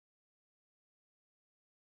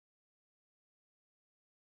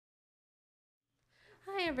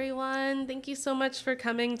Hi, everyone. Thank you so much for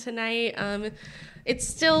coming tonight. It's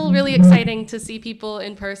still really exciting to see people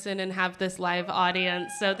in person and have this live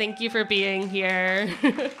audience, so thank you for being here.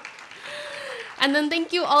 And then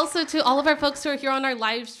thank you also to all of our folks who are here on our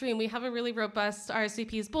live stream. We have a really robust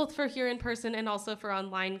RSVPs, both for here in person and also for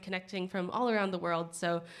online, connecting from all around the world.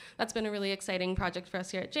 So that's been a really exciting project for us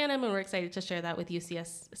here at JANM, and we're excited to share that with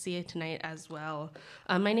UCSC tonight as well.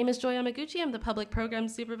 My name is Joy Yamaguchi. I'm the Public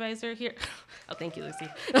Programs Supervisor here. Oh, thank you, Lucy.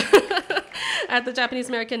 At the Japanese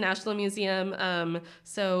American National Museum.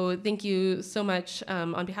 So thank you so much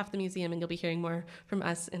on behalf of the museum, and you'll be hearing more from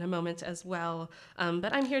us in a moment as well.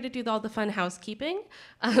 But I'm here to do all the fun housekeeping.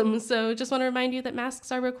 So just want to remind you that masks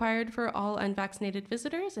are required for all unvaccinated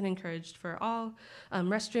visitors and encouraged for all.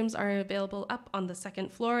 Restrooms are available up on the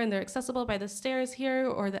second floor, and they're accessible by the stairs here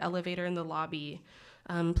or the elevator in the lobby.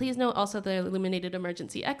 Please note also the illuminated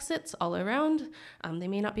emergency exits all around. They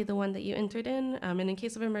may not be the one that you entered in, and in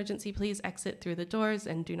case of emergency, please exit through the doors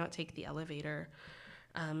and do not take the elevator.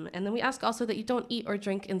 And then we ask also that you don't eat or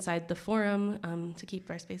drink inside the forum to keep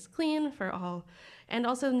our space clean for all. And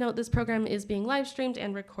also note this program is being live streamed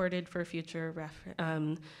and recorded for future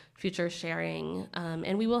sharing.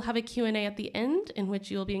 And we will have a Q&A at the end in which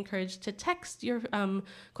you'll be encouraged to text your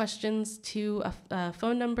questions to a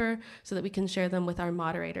phone number so that we can share them with our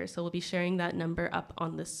moderator. So we'll be sharing that number up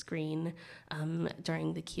on the screen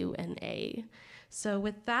during the Q&A. So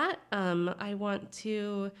with that, I want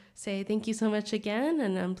to say thank you so much again,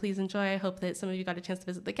 and please enjoy. I hope that some of you got a chance to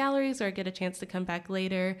visit the galleries or get a chance to come back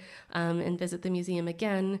later and visit the museum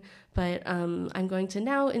again. But I'm going to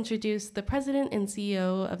now introduce the president and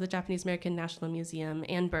CEO of the Japanese American National Museum,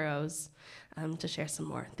 Ann Burroughs, to share some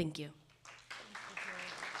more. Thank you.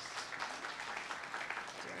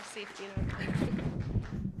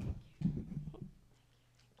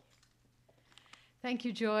 Thank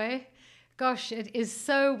you, Joy. Gosh, it is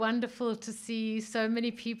so wonderful to see so many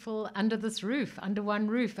people under this roof, under one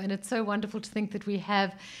roof. And it's so wonderful to think that we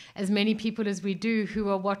have as many people as we do who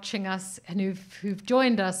are watching us and who've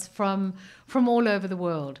joined us from all over the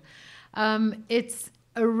world. It's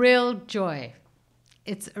a real joy.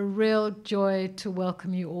 It's a real joy to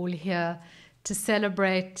welcome you all here to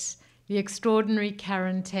celebrate the extraordinary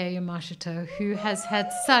Karen Tei Yamashita, who has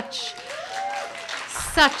had such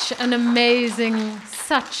an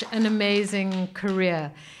amazing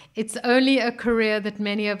career. It's only a career that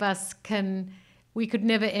many of us we could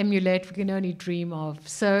never emulate, we can only dream of.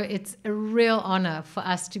 So it's a real honor for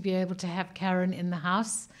us to be able to have Karen in the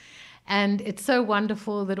house. And it's so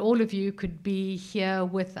wonderful that all of you could be here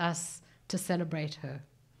with us to celebrate her.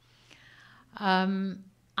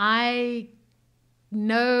 I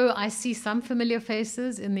know I see some familiar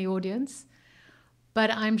faces in the audience. But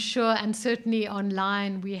I'm sure, and certainly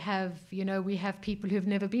online, we have people who've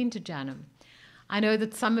never been to JANM. I know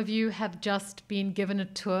that some of you have just been given a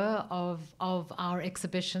tour of our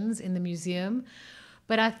exhibitions in the museum.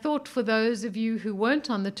 But I thought for those of you who weren't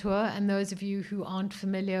on the tour and those of you who aren't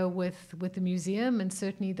familiar with the museum, and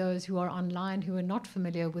certainly those who are online who are not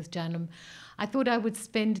familiar with JANM, I thought I would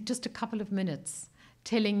spend just a couple of minutes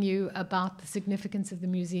telling you about the significance of the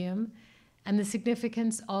museum and the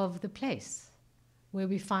significance of the place where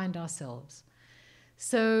we find ourselves.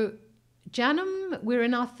 So JANM, we're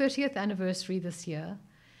in our 30th anniversary this year.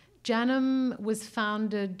 JANM was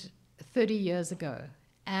founded 30 years ago,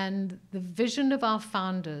 and the vision of our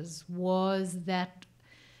founders was that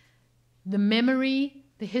the memory,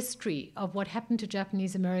 the history of what happened to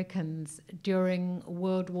Japanese Americans during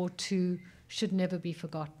World War II should never be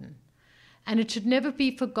forgotten. And it should never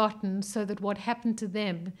be forgotten so that what happened to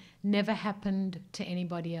them never happened to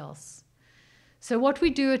anybody else. So what we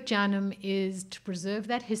do at JANM is to preserve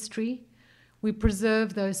that history. We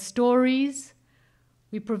preserve those stories.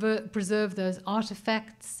 We preserve those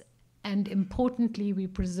artifacts. And importantly, we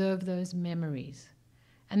preserve those memories.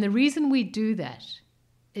 And the reason we do that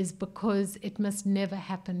is because it must never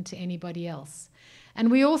happen to anybody else. And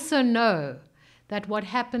we also know that what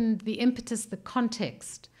happened, the impetus, the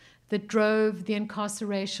context that drove the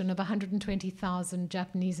incarceration of 120,000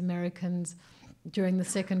 Japanese Americans during the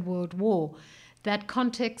Second World War, that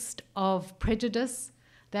context of prejudice,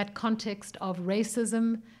 that context of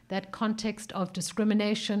racism, that context of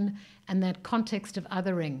discrimination, and that context of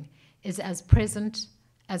othering is as present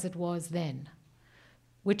as it was then,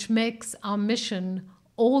 which makes our mission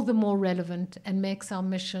all the more relevant and makes our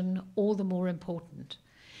mission all the more important.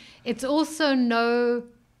 It's also no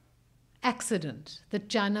accident that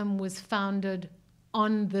JANM was founded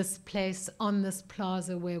on this place, on this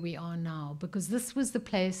plaza where we are now, because this was the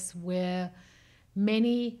place where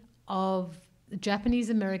many of the Japanese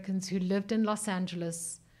Americans who lived in Los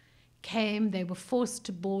Angeles they were forced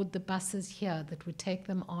to board the buses here that would take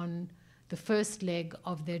them on the first leg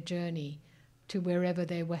of their journey to wherever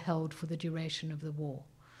they were held for the duration of the war.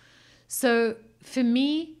 So for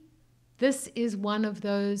me, this is one of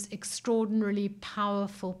those extraordinarily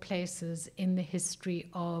powerful places in the history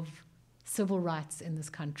of civil rights in this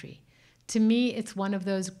country. To me, it's one of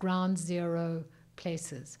those ground zero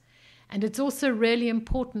places. And it's also really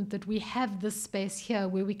important that we have this space here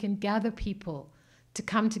where we can gather people to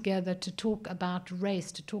come together to talk about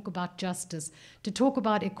race, to talk about justice, to talk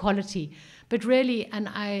about equality. But really, and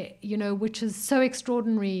which is so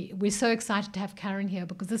extraordinary, we're so excited to have Karen here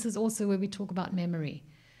because this is also where we talk about memory.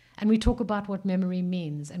 And we talk about what memory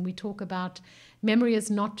means. And we talk about memory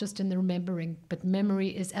is not just in the remembering, but memory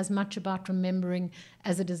is as much about remembering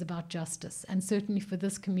as it is about justice. And certainly for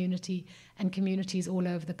this community and communities all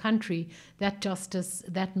over the country, that justice,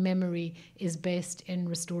 that memory is based in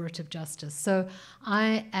restorative justice. So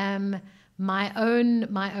I am my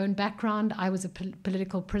own background. I was a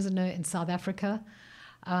political prisoner in South Africa.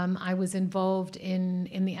 I was involved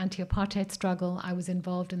in the anti-apartheid struggle. I was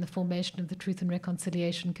involved in the formation of the Truth and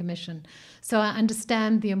Reconciliation Commission. So I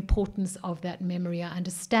understand the importance of that memory. I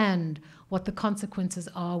understand what the consequences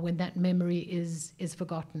are when that memory is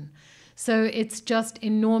forgotten. So it's just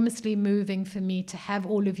enormously moving for me to have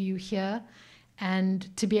all of you here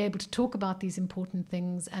and to be able to talk about these important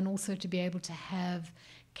things, and also to be able to have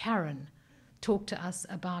Karen talk to us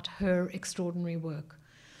about her extraordinary work.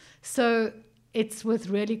 So it's with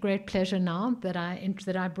really great pleasure now that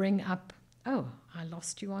I bring up, I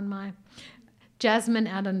lost you on my, Jasmine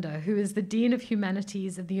Alinder, who is the Dean of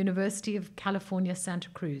Humanities of the University of California, Santa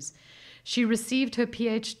Cruz. She received her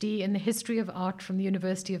PhD in the history of art from the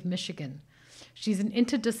University of Michigan. She's an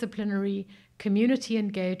interdisciplinary,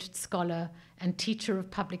 community-engaged scholar and teacher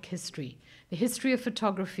of public history, the history of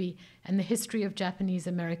photography, and the history of Japanese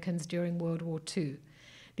Americans during World War II.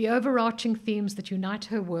 The overarching themes that unite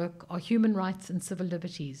her work are human rights and civil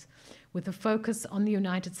liberties, with a focus on the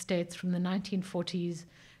United States from the 1940s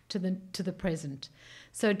to the present.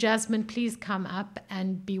 So Jasmine, please come up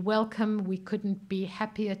and be welcome. We couldn't be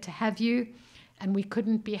happier to have you, and we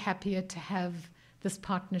couldn't be happier to have this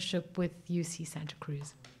partnership with UC Santa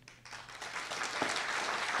Cruz.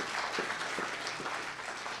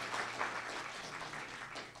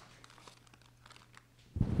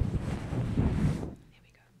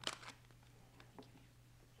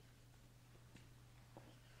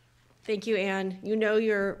 Thank you, Anne. You know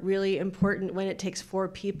you're really important when it takes 4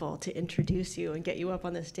 people to introduce you and get you up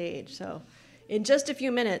on the stage. So in just a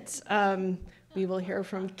few minutes, we will hear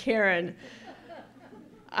from Karen.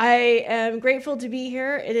 I am grateful to be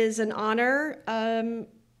here. It is an honor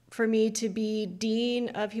for me to be Dean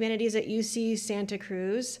of Humanities at UC Santa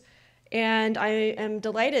Cruz. And I am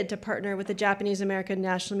delighted to partner with the Japanese American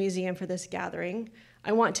National Museum for this gathering.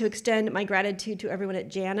 I want to extend my gratitude to everyone at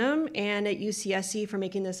JANM and at UCSC for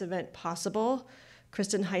making this event possible.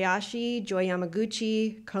 Kristen Hayashi, Joy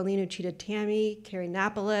Yamaguchi, Carlene Uchida-Tammy, Carrie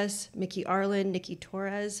Napolis, Mickey Arlen, Nikki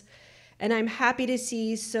Torres. And I'm happy to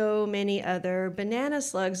see so many other banana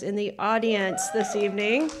slugs in the audience this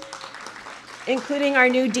evening, including our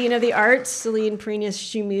new Dean of the Arts, Celine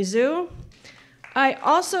Perinas-Shimizu. I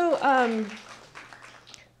also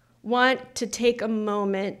want to take a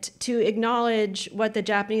moment to acknowledge what the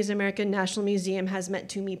Japanese American National Museum has meant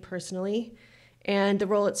to me personally and the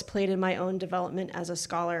role it's played in my own development as a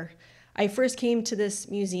scholar. I first came to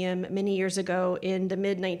this museum many years ago in the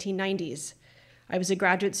mid-1990s. I was a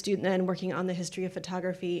graduate student then working on the history of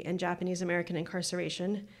photography and Japanese American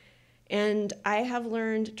incarceration. And I have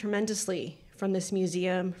learned tremendously from this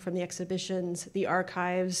museum, from the exhibitions, the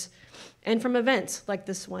archives, and from events like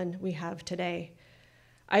this one we have today.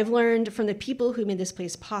 I've learned from the people who made this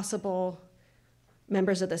place possible,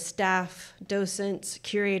 members of the staff, docents,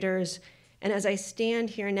 curators, and as I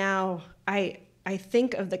stand here now, I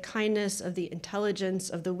think of the kindness, of the intelligence,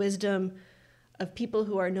 of the wisdom of people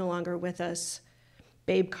who are no longer with us.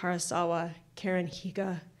 Babe Karasawa, Karen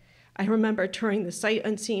Higa. I remember touring the Sight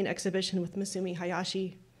Unseen exhibition with Masumi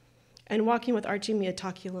Hayashi and walking with Archie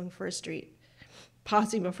Miyataki along First Street,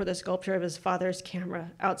 pausing before the sculpture of his father's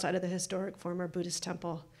camera outside of the historic former Buddhist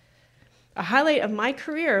temple. A highlight of my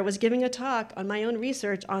career was giving a talk on my own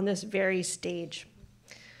research on this very stage.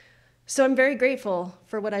 So I'm very grateful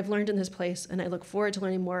for what I've learned in this place, and I look forward to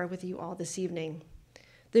learning more with you all this evening.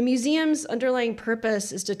 The museum's underlying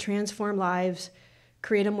purpose is to transform lives,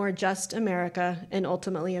 create a more just America, and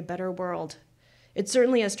ultimately a better world. It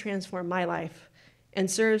certainly has transformed my life and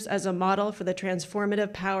serves as a model for the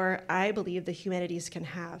transformative power I believe the humanities can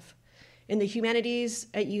have. In the humanities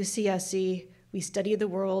at UCSC, we study the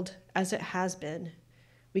world as it has been.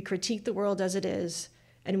 We critique the world as it is,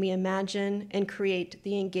 and we imagine and create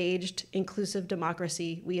the engaged, inclusive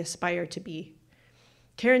democracy we aspire to be.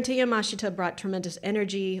 Karen Tei Yamashita brought tremendous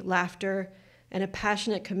energy, laughter, and a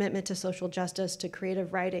passionate commitment to social justice to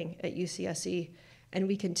creative writing at UCSC, and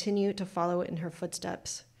we continue to follow in her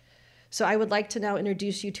footsteps. So I would like to now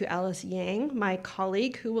introduce you to Alice Yang, my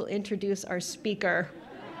colleague, who will introduce our speaker.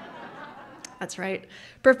 That's right.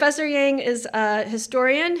 Professor Yang is a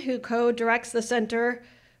historian who co-directs the Center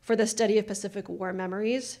for the Study of Pacific War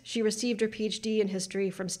Memories. She received her PhD in history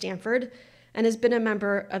from Stanford and has been a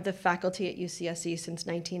member of the faculty at UCSC since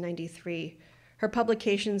 1993. Her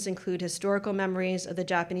publications include historical memories of the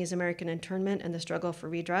Japanese American internment and the struggle for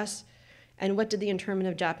redress, and what did the internment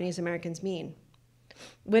of Japanese Americans mean?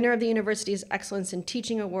 Winner of the university's Excellence in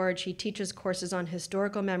Teaching Award, she teaches courses on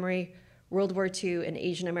historical memory, World War II, and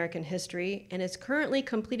Asian American history, and is currently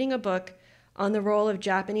completing a book on the role of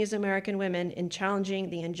Japanese American women in challenging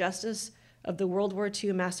the injustice of the World War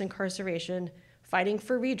II mass incarceration, fighting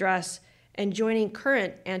for redress, and joining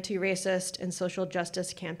current anti-racist and social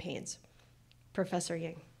justice campaigns. Professor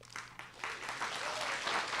Yang.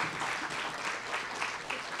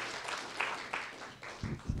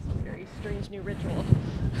 Very strange new ritual.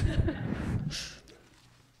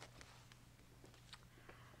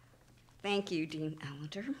 Thank you, Dean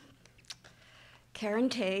Alinder. Karen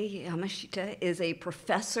Tei Yamashita is a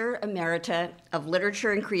professor emerita of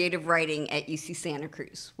literature and creative writing at UC Santa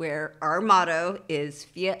Cruz, where our motto is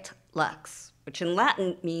Fiat Lux, which in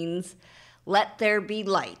Latin means let there be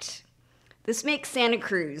light. This makes Santa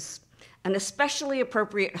Cruz an especially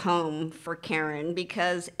appropriate home for Karen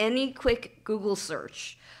because any quick Google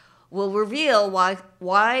search will reveal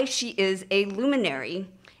why she is a luminary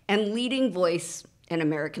and leading voice in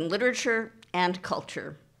American literature and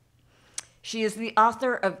culture. She is the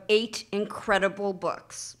author of 8 incredible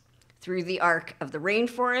books: Through the Arc of the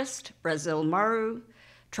Rainforest, Brazil Maru,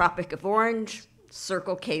 Tropic of Orange,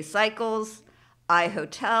 Circle K Cycles, I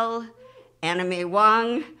Hotel, Anime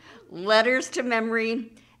Wang, Letters to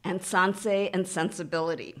Memory, and Sansei and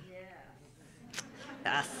Sensibility.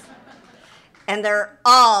 Yes. And they're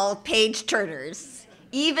all page turners.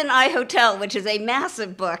 Even I Hotel, which is a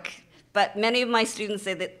massive book, but many of my students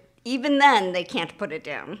say that even then they can't put it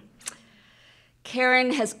down.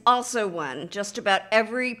 Karen has also won just about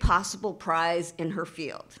every possible prize in her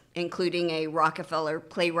field, including a Rockefeller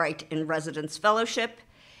Playwright in Residence Fellowship,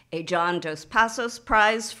 a John Dos Passos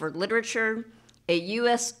Prize for Literature, a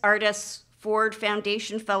U.S. Artists Ford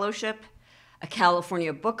Foundation Fellowship, a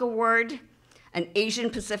California Book Award, an Asian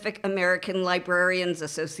Pacific American Librarians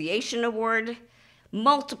Association Award,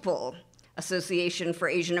 multiple Association for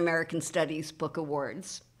Asian American Studies Book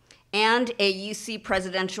Awards, and a UC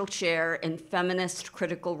Presidential Chair in Feminist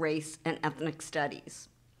Critical Race and Ethnic Studies.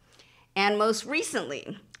 And most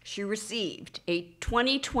recently, she received a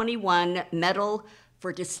 2021 Medal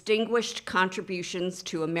for Distinguished Contributions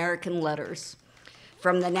to American Letters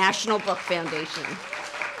from the National Book Foundation,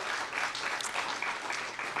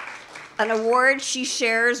 an award she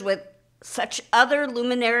shares with such other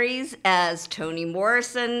luminaries as Toni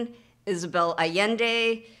Morrison, Isabel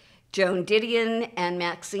Allende, Joan Didion, and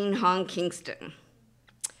Maxine Hong Kingston.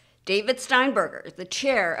 David Steinberger, the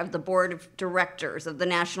chair of the board of directors of the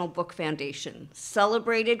National Book Foundation,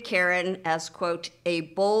 celebrated Karen as, quote, a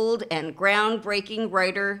bold and groundbreaking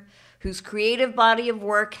writer whose creative body of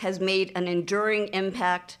work has made an enduring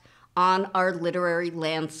impact on our literary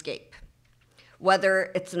landscape.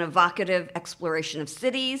 Whether it's an evocative exploration of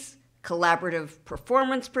cities, collaborative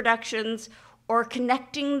performance productions, or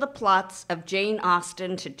connecting the plots of Jane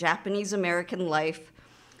Austen to Japanese American life,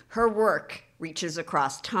 her work reaches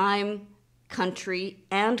across time, country,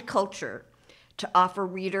 and culture to offer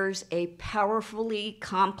readers a powerfully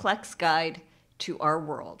complex guide to our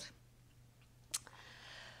world.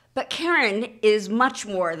 But Karen is much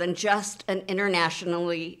more than just an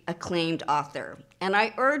internationally acclaimed author, and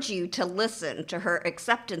I urge you to listen to her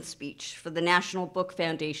acceptance speech for the National Book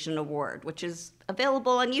Foundation Award, which is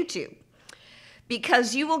available on YouTube,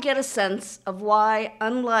 because you will get a sense of why,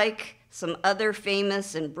 unlike some other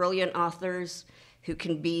famous and brilliant authors who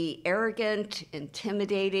can be arrogant,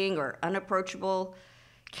 intimidating, or unapproachable,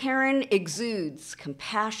 Karen exudes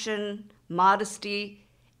compassion, modesty,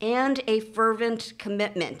 and a fervent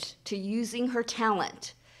commitment to using her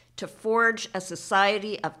talent to forge a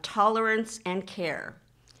society of tolerance and care,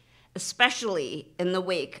 especially in the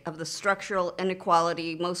wake of the structural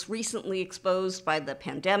inequality most recently exposed by the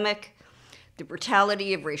pandemic, the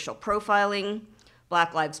brutality of racial profiling,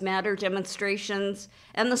 Black Lives Matter demonstrations,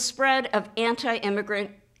 and the spread of anti-immigrant,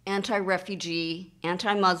 anti-refugee,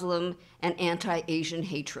 anti-Muslim, and anti-Asian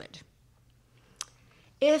hatred.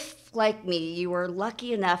 If, like me, you were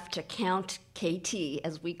lucky enough to count KT,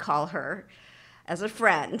 as we call her, as a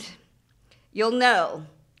friend, you'll know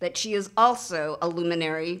that she is also a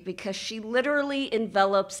luminary because she literally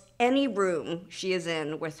envelops any room she is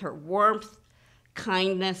in with her warmth,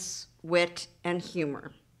 kindness, wit, and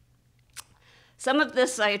humor. Some of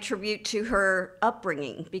this I attribute to her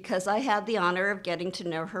upbringing because I had the honor of getting to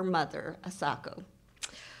know her mother, Asako,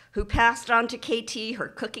 who passed on to KT her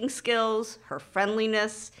cooking skills, her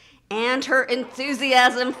friendliness, and her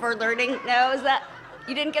enthusiasm for learning. No, is that,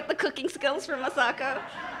 you didn't get the cooking skills from Asako?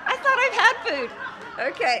 I thought I've had food.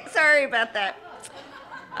 Okay, sorry about that.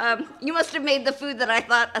 You must have made the food that I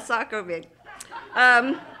thought Asako made.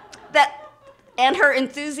 And her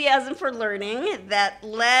enthusiasm for learning that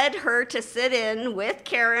led her to sit in with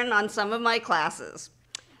Karen on some of my classes.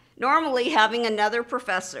 Normally, having another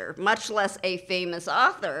professor, much less a famous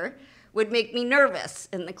author, would make me nervous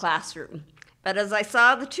in the classroom. But as I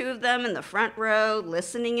saw the two of them in the front row,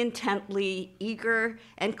 listening intently, eager,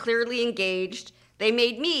 and clearly engaged, they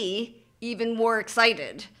made me even more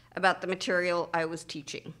excited about the material I was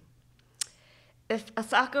teaching. If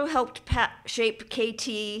Asako helped shape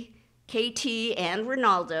KT, and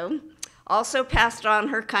Ronaldo, also passed on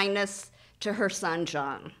her kindness to her son,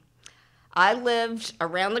 John. I lived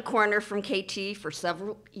around the corner from KT for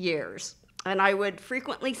several years, and I would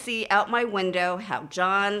frequently see out my window how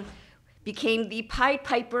John became the Pied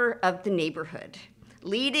Piper of the neighborhood,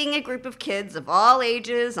 leading a group of kids of all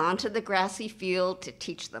ages onto the grassy field to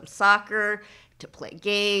teach them soccer, to play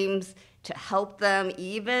games, to help them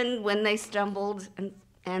even when they stumbled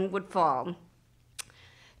and would fall.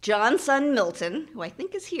 John's son, Milton, who I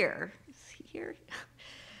think is here,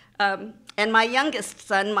 and my youngest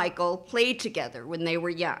son, Michael, played together when they were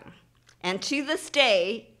young. And to this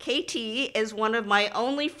day, KT is one of my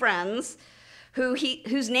only friends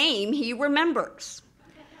whose name he remembers.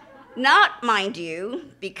 Not, mind you,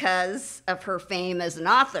 because of her fame as an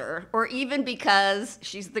author, or even because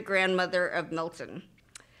she's the grandmother of Milton.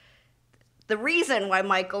 The reason why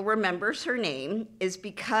Michael remembers her name is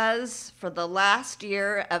because for the last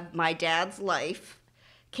year of my dad's life,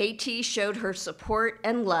 KT showed her support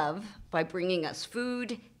and love by bringing us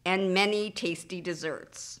food and many tasty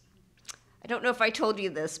desserts. I don't know if I told you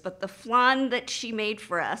this, but the flan that she made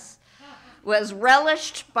for us was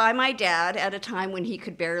relished by my dad at a time when he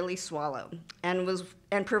could barely swallow,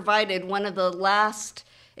 and provided one of the last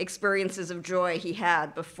experiences of joy he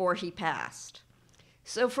had before he passed.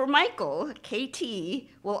 So for Michael, KT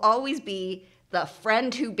will always be the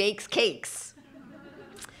friend who bakes cakes.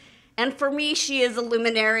 And for me, she is a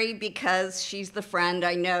luminary because she's the friend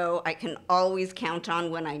I know I can always count on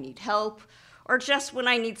when I need help, or just when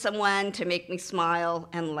I need someone to make me smile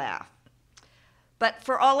and laugh. But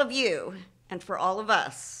for all of you, and for all of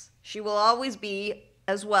us, she will always be,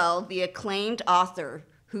 as well, the acclaimed author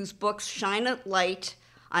whose books shine a light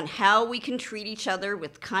on how we can treat each other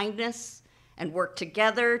with kindness and work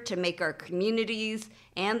together to make our communities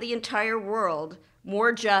and the entire world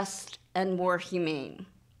more just and more humane.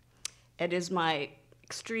 It is my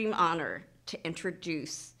extreme honor to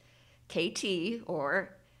introduce KT,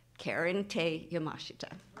 or Karen Tei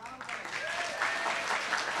Yamashita.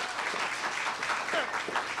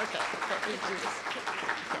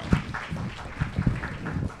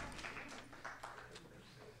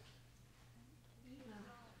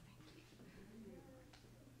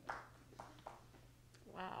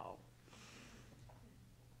 Wow.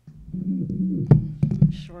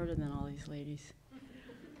 Shorter than all these ladies.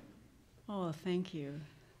 Oh, thank you.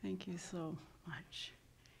 Thank you so much.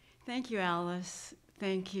 Thank you, Alice.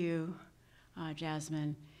 Thank you,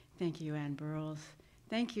 Jasmine. Thank you, Ann Burroughs.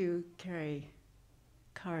 Thank you, Carrie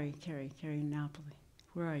Napoli.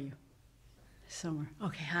 Where are you? Somewhere.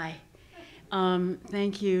 Okay, hi.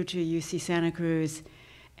 Thank you to UC Santa Cruz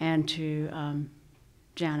and to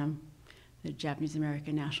JANM, the Japanese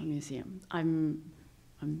American National Museum. I'm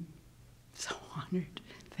so honored.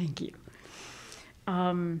 Thank you.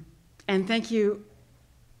 And thank you,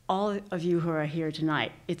 all of you who are here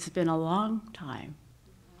tonight. It's been a long time.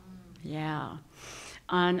 Yeah.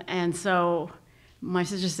 And so my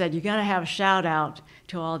sister said, you gotta have a shout out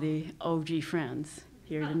to all the OG friends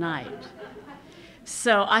here tonight.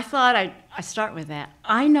 So I thought I'd start with that.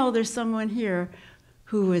 I know there's someone here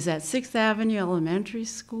who was at 6th Avenue Elementary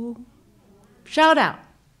School. Shout out.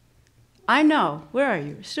 I know. Where are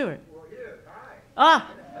you? Stuart. Well, here. Hi.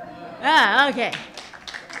 Ah. Yeah, okay.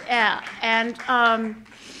 Yeah, and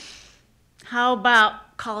how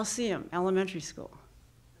about Coliseum Elementary School?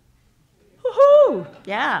 Woohoo!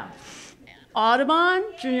 Yeah. Audubon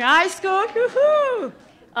Junior High School, woohoo!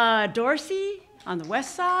 Dorsey on the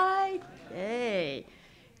west side, yay.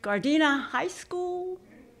 Gardena High School?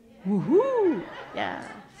 Woohoo! Yeah.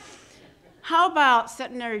 How about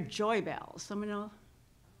Centenary Joy Bells? Someone know?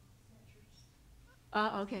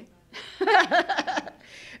 Okay.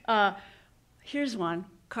 Here's one,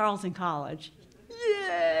 Carleton College.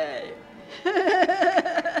 Yay!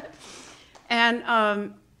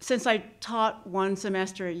 And since I taught one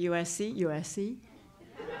semester at USC,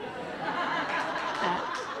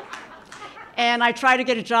 and I tried to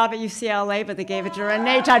get a job at UCLA, but they gave it to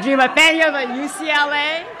Renee Tajima Peña at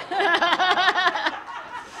UCLA.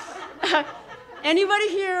 Anybody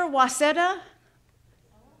here Waseda?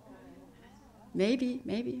 Maybe,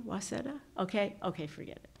 Waseda? Okay,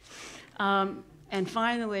 forget it. And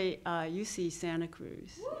finally, UC Santa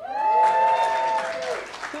Cruz.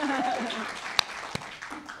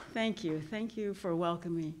 Thank you for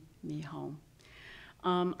welcoming me home.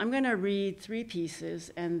 I'm going to read 3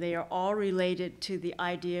 pieces, and they are all related to the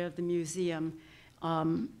idea of the museum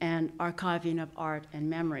and archiving of art and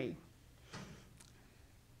memory.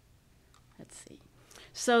 Let's see.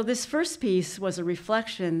 So this first piece was a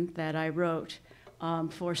reflection that I wrote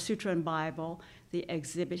for Sutra and Bible, the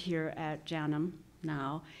exhibit here at JANM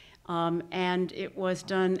now, and it was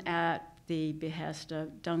done at the behest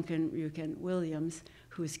of Duncan Rukin Williams,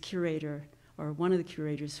 who is curator, or one of the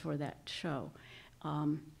curators for that show.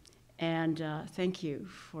 Thank you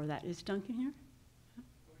for that. Is Duncan here?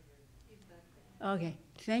 Okay,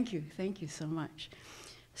 thank you so much.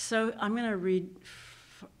 So I'm going to read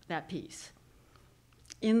that piece.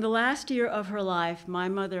 In the last year of her life, my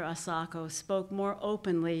mother, Asako, spoke more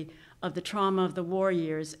openly of the trauma of the war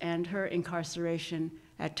years and her incarceration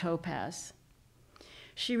at Topaz.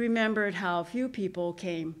 She remembered how few people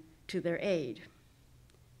came to their aid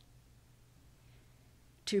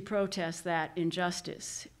to protest that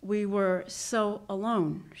injustice. We were so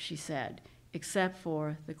alone, she said, except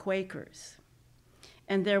for the Quakers.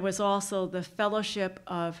 And there was also the Fellowship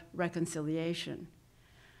of Reconciliation.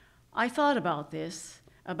 I thought about this,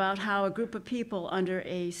 about how a group of people under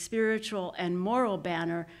a spiritual and moral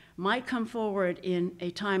banner might come forward in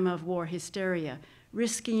a time of war hysteria,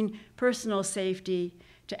 risking personal safety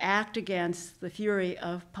to act against the fury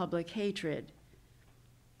of public hatred,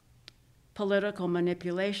 political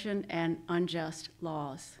manipulation, and unjust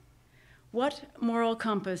laws. What moral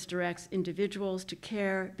compass directs individuals to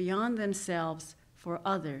care beyond themselves for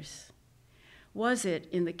others? Was it,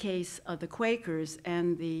 in the case of the Quakers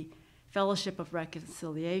and the Fellowship of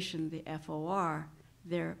Reconciliation, the FOR,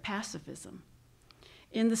 their pacifism?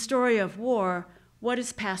 In the story of war, what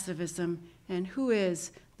is pacifism and who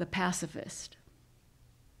is the pacifist?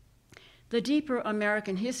 The deeper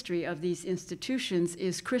American history of these institutions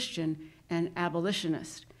is Christian and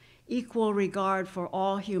abolitionist. Equal regard for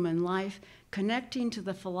all human life, connecting to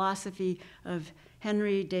the philosophy of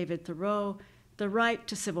Henry David Thoreau, the right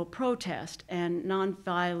to civil protest and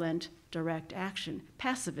nonviolent direct action.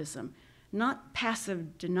 Pacifism, not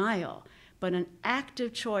passive denial, but an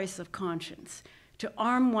active choice of conscience, to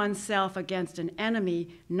arm oneself against an enemy,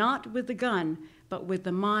 not with the gun, but with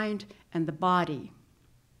the mind and the body.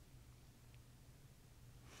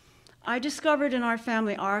 I discovered in our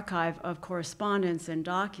family archive of correspondence and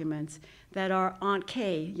documents that our Aunt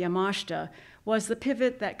Kei Yamashita was the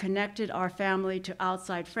pivot that connected our family to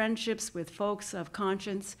outside friendships with folks of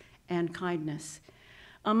conscience and kindness.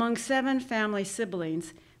 Among 7 family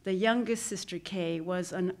siblings, the youngest sister Kei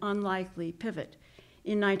was an unlikely pivot.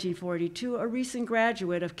 In 1942, a recent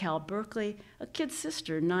graduate of Cal Berkeley, a kid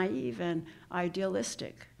sister, naive and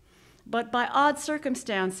idealistic. But by odd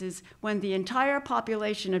circumstances, when the entire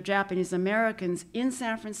population of Japanese Americans in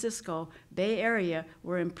San Francisco Bay Area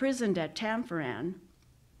were imprisoned at Tanforan,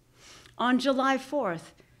 on July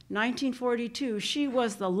 4th, 1942, she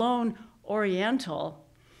was the lone Oriental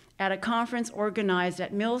at a conference organized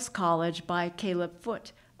at Mills College by Caleb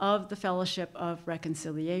Foote of the Fellowship of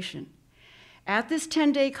Reconciliation. At this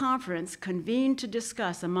 10-day conference, convened to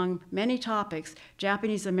discuss, among many topics,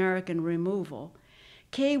 Japanese American removal,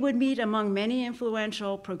 Kay would meet among many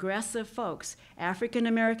influential progressive folks, African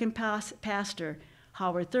American pastor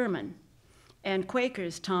Howard Thurman, and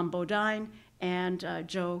Quakers Tom Bodine and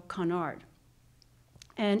Joe Conard.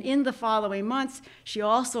 And in the following months, she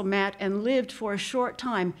also met and lived for a short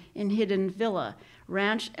time in Hidden Villa,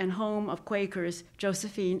 ranch and home of Quakers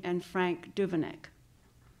Josephine and Frank Duveneck.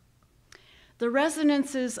 The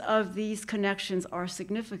resonances of these connections are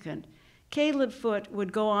significant. Caleb Foote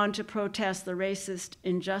would go on to protest the racist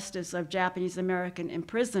injustice of Japanese American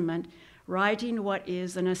imprisonment, writing what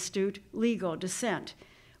is an astute legal dissent,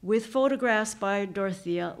 with photographs by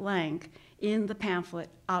Dorothea Lange in the pamphlet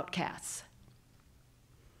Outcasts.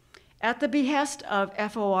 At the behest of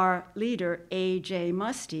FOR leader A.J.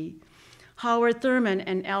 Muste, Howard Thurman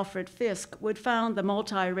and Alfred Fisk would found the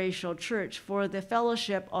multiracial church for the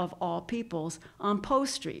Fellowship of All Peoples on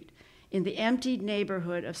Post Street in the emptied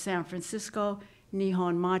neighborhood of San Francisco,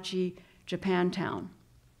 Nihonmachi, Japantown.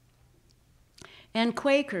 And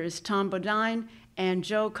Quakers Tom Bodine and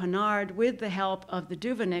Joe Kennard, with the help of the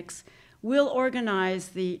Duveniks, will organize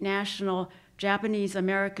the National Japanese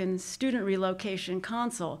American Student Relocation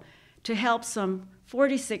Council to help some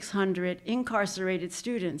 4,600 incarcerated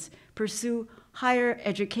students pursue higher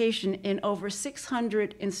education in over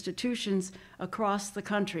 600 institutions across the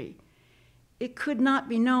country. It could not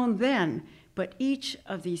be known then, but each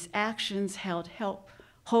of these actions held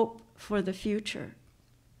hope for the future.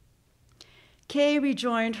 Kay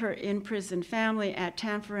rejoined her in-prison family at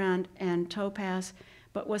Tanforan and Topaz,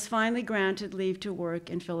 but was finally granted leave to work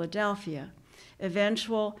in Philadelphia,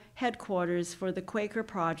 eventual headquarters for the Quaker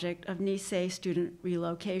Project of Nisei Student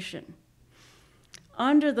Relocation,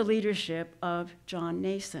 under the leadership of John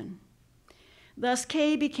Nason. Thus,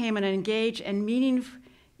 Kay became engaged in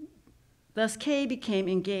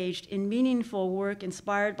meaningful work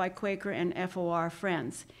inspired by Quaker and FOR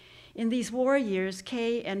friends. In these war years,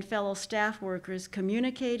 Kay and fellow staff workers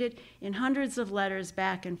communicated in hundreds of letters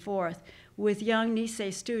back and forth with young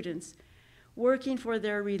Nisei students, working for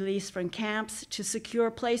their release from camps to secure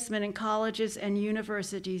placement in colleges and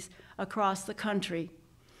universities across the country.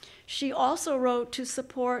 She also wrote to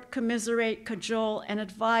support, commiserate, cajole, and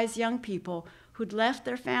advise young people who'd left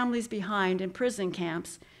their families behind in prison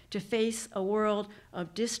camps to face a world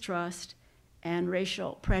of distrust and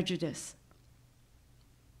racial prejudice.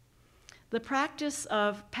 The practice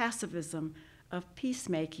of pacifism, of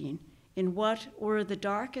peacemaking, in what were the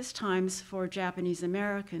darkest times for Japanese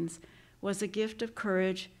Americans was a gift of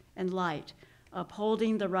courage and light,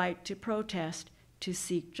 upholding the right to protest, to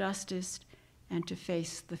seek justice, and to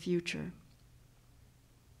face the future.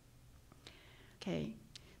 Okay,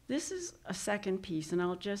 this is a second piece, and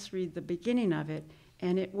I'll just read the beginning of it,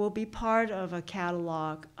 and it will be part of a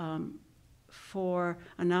catalog for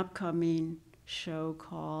an upcoming show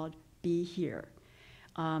called Be Here.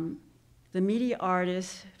 The media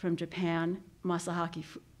artist from Japan, Masaki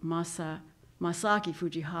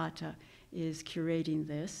Fujihata, is curating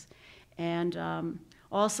this. And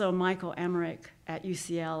also Michael Emmerich at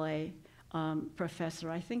UCLA, professor,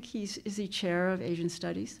 I think is he chair of Asian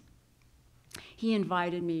Studies? He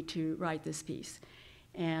invited me to write this piece.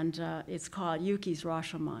 And it's called Yuki's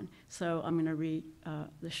Rashomon. So I'm gonna read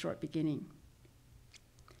the short beginning.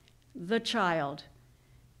 The child.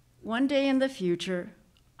 One day in the future,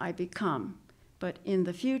 I become, but in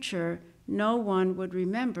the future, no one would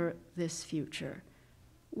remember this future.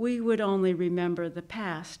 We would only remember the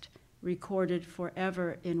past, recorded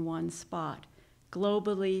forever in one spot,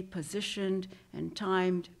 globally positioned and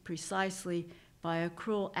timed precisely by a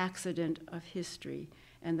cruel accident of history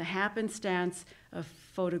and the happenstance of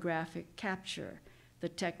photographic capture, the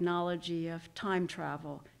technology of time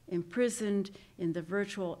travel, imprisoned in the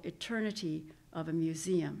virtual eternity of a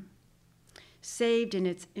museum. Saved in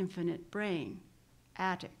its infinite brain,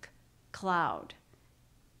 attic, cloud,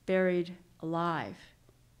 buried alive,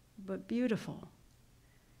 but beautiful.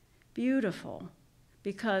 Beautiful,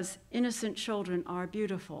 because innocent children are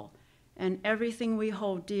beautiful, and everything we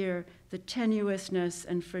hold dear, the tenuousness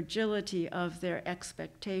and fragility of their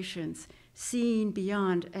expectations, seeing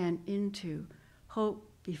beyond and into,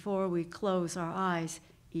 hope before we close our eyes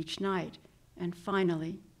each night, and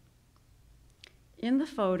finally. In the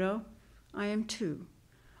photo, I am two.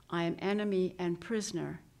 I am enemy and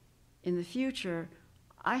prisoner. In the future,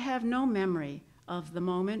 I have no memory of the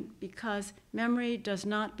moment because memory does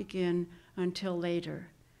not begin until later.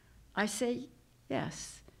 I say,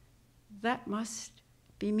 yes, that must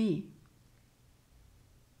be me.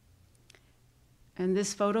 And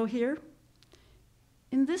this photo here?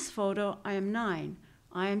 In this photo, I am 9.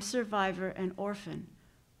 I am survivor and orphan.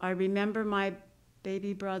 I remember my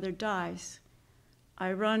baby brother dies.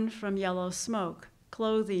 I run from yellow smoke,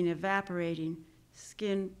 clothing evaporating,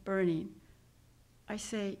 skin burning. I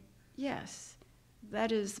say, yes,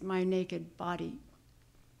 that is my naked body.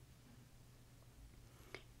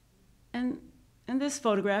 And this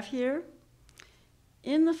photograph here,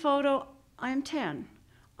 in the photo, I am 10.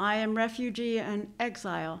 I am refugee and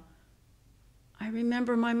exile. I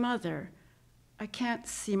remember my mother. I can't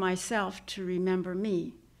see myself to remember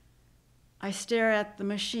me. I stare at the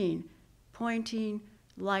machine, pointing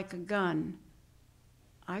like a gun.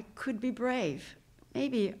 I could be brave.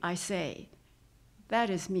 Maybe I say, that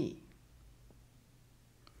is me.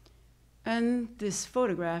 And this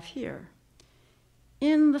photograph here.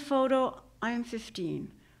 In the photo, I am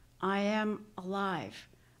 15. I am alive.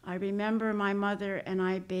 I remember my mother and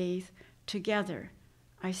I bathe together.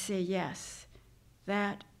 I say yes.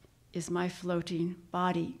 That is my floating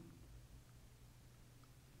body.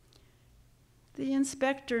 The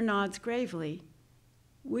inspector nods gravely.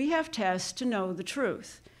 We have tests to know the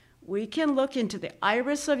truth. We can look into the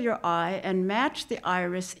iris of your eye and match the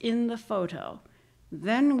iris in the photo.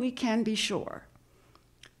 Then we can be sure.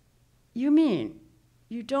 You mean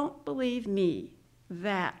you don't believe me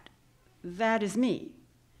that is me?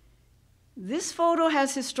 This photo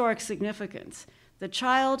has historic significance. The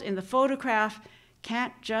child in the photograph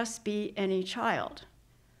can't just be any child.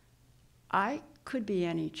 I could be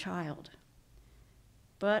any child,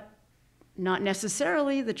 but not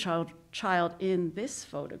necessarily the child in this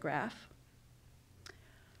photograph.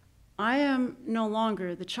 I am no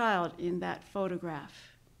longer the child in that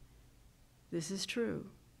photograph. This is true.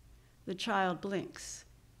 The child blinks.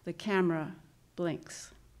 The camera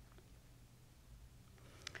blinks.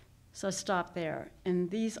 So stop there. And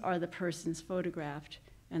these are the persons photographed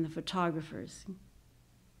and the photographers.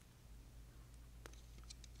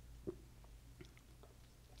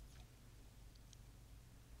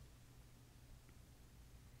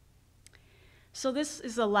 So this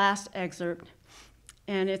is the last excerpt,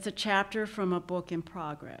 and it's a chapter from a book in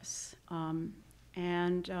progress. I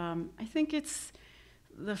think it's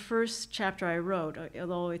the first chapter I wrote,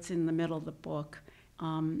 although it's in the middle of the book,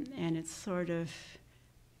 and it sort of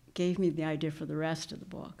gave me the idea for the rest of the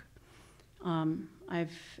book.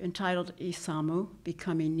 I've entitled Isamu,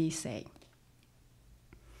 Becoming Nisei.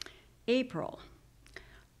 April.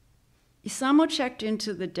 Isamu checked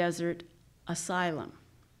into the desert asylum.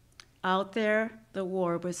 Out there, the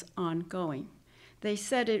war was ongoing. They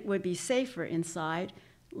said it would be safer inside.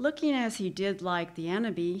 Looking as he did like the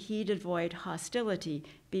enemy, he'd avoid hostility,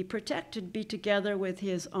 be protected, be together with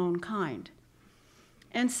his own kind.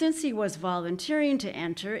 And since he was volunteering to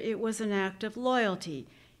enter, it was an act of loyalty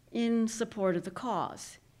in support of the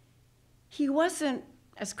cause. He wasn't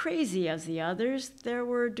as crazy as the others. There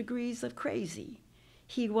were degrees of crazy.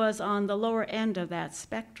 He was on the lower end of that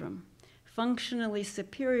spectrum, functionally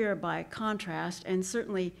superior by contrast, and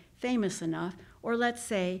certainly famous enough, or let's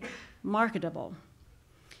say, marketable.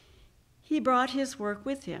 He brought his work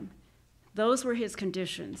with him. Those were his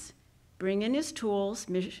conditions. Bring in his tools,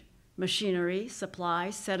 machinery,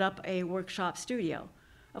 supplies, set up a workshop studio.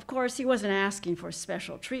 Of course, he wasn't asking for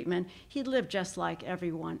special treatment. He'd lived just like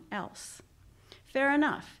everyone else. Fair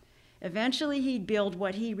enough. Eventually, he'd build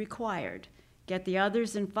what he required, get the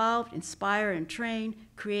others involved, inspire and train,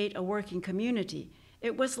 create a working community.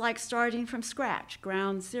 It was like starting from scratch,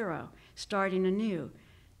 ground zero, starting anew.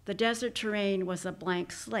 The desert terrain was a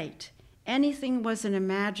blank slate. Anything was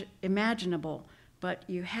imaginable, but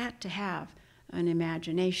you had to have an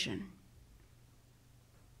imagination.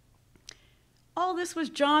 All this was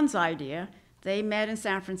John's idea. They met in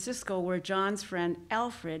San Francisco, where John's friend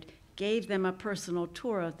Alfred gave them a personal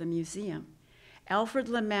tour of the museum. Alfred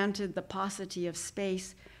lamented the paucity of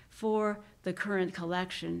space for the current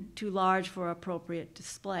collection, too large for appropriate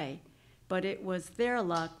display, but it was their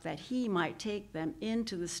luck that he might take them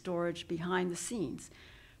into the storage behind the scenes,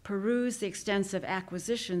 peruse the extensive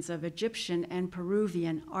acquisitions of Egyptian and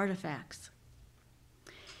Peruvian artifacts.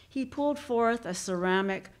 He pulled forth a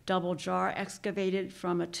ceramic double jar excavated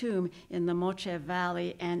from a tomb in the Moche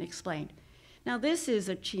Valley and explained, "Now this is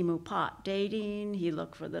a Chimu pot, dating," he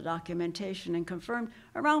looked for the documentation and confirmed,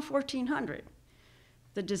 "around 1400.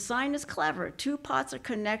 The design is clever. Two pots are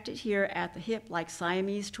connected here at the hip like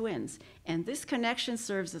Siamese twins, and this connection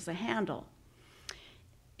serves as a handle."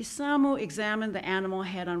 Isamu examined the animal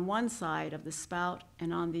head on one side of the spout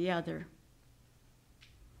and on the other.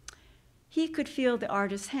 He could feel the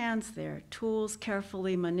artist's hands there, tools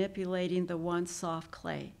carefully manipulating the once soft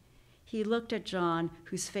clay. He looked at John,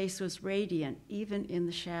 whose face was radiant, even in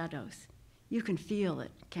the shadows. "You can feel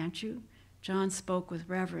it, can't you?" John spoke with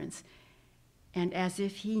reverence, and as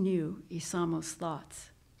if he knew Isamu's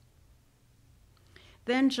thoughts.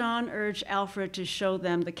 Then John urged Alfred to show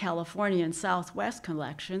them the California and Southwest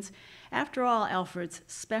collections. After all, Alfred's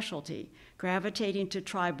specialty, gravitating to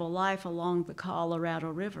tribal life along the Colorado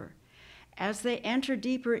River. As they entered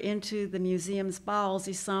deeper into the museum's bowels,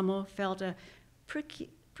 Isamu felt a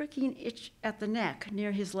pricking itch at the neck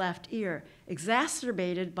near his left ear,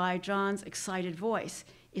 exacerbated by John's excited voice,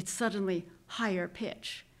 its suddenly higher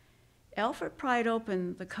pitch. Alfred pried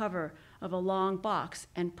open the cover of a long box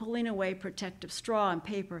and, pulling away protective straw and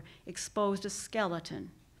paper, exposed a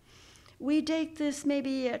skeleton. "We date this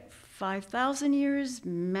maybe at 5,000 years,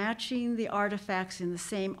 matching the artifacts in the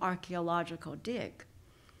same archaeological dig."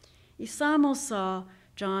 Isamu saw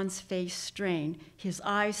John's face strained. His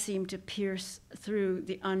eyes seemed to pierce through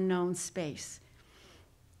the unknown space.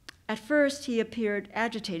 At first, he appeared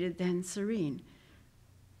agitated, then serene.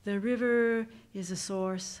 "The river is a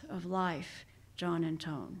source of life," John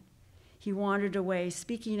intoned. He wandered away,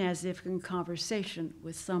 speaking as if in conversation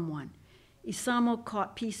with someone. Isamu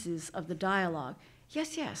caught pieces of the dialogue.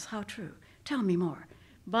 "Yes, yes, how true. Tell me more.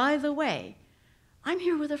 By the way, I'm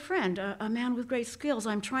here with a friend, a man with great skills.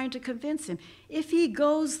 I'm trying to convince him. If he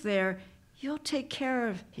goes there, you'll take care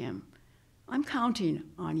of him. I'm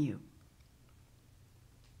counting on you."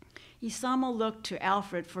 Isamu looked to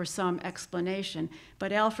Alfred for some explanation,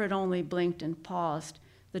 but Alfred only blinked and paused,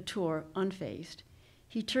 the tour unfazed.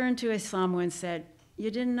 He turned to Isamu and said,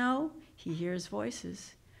 "You didn't know? He hears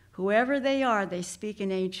voices. Whoever they are, they speak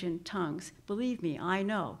in ancient tongues. Believe me, I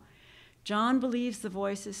know. John believes the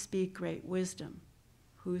voices speak great wisdom.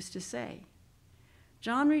 Who's to say?"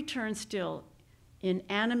 John returned still in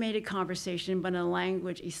animated conversation, but in a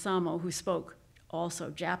language Isamu, who spoke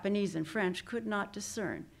also Japanese and French, could not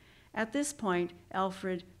discern. At this point,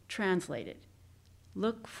 Alfred translated.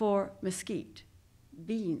 "Look for mesquite,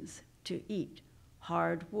 beans to eat,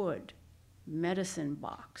 hard wood, medicine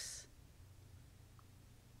box,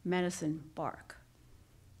 medicine bark."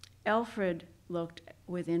 Alfred looked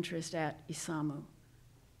with interest at Isamu.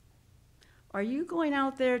 "Are you going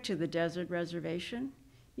out there to the desert reservation?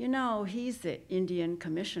 You know, he's the Indian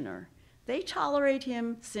commissioner. They tolerate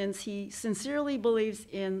him since he sincerely believes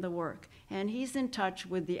in the work, and he's in touch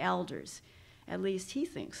with the elders. At least he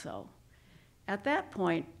thinks so." At that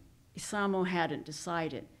point, Isamu hadn't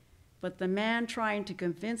decided, but the man trying to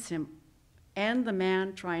convince him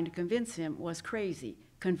was crazy,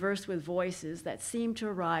 conversed with voices that seemed to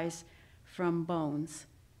arise from bones.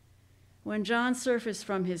 When John surfaced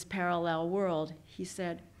from his parallel world, he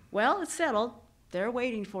said, "Well, it's settled. They're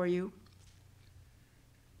waiting for you."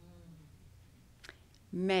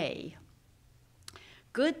 May.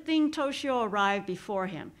 Good thing Toshio arrived before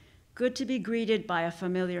him. Good to be greeted by a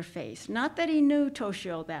familiar face. Not that he knew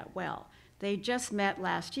Toshio that well. They just met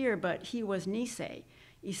last year, but he was Nisei.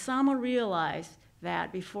 Isamu realized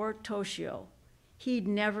that before Toshio, he'd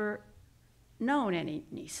never known any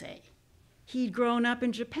Nisei. He'd grown up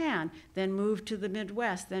in Japan, then moved to the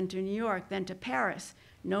Midwest, then to New York, then to Paris.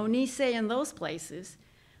 No Nisei in those places.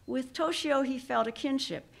 With Toshio, he felt a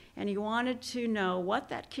kinship, and he wanted to know what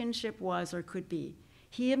that kinship was or could be.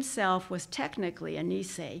 He himself was technically a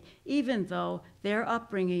Nisei, even though their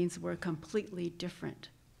upbringings were completely different.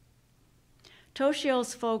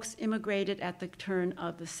 Toshio's folks immigrated at the turn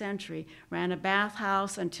of the century, ran a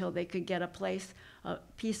bathhouse until they could get a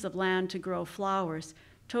piece of land to grow flowers.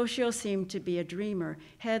 Toshio seemed to be a dreamer,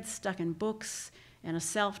 head stuck in books, and a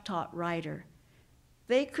self-taught writer.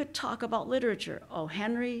 They could talk about literature. O.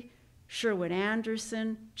 Henry, Sherwood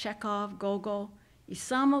Anderson, Chekhov, Gogol.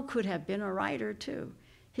 Isamu could have been a writer, too.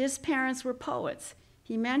 His parents were poets.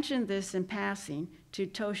 He mentioned this in passing to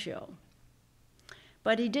Toshio.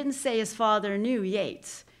 But he didn't say his father knew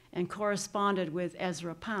Yeats and corresponded with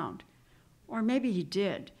Ezra Pound. Or maybe he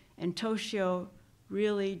did, and Toshio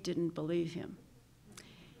really didn't believe him.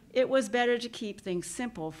 It was better to keep things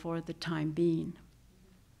simple for the time being.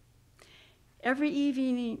 Every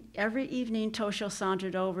evening, Toshio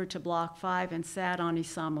sauntered over to Block 5 and sat on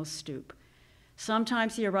Isamu's stoop.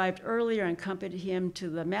 Sometimes he arrived earlier and accompanied him to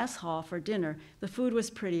the mess hall for dinner. The food was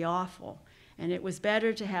pretty awful, and it was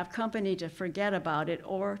better to have company to forget about it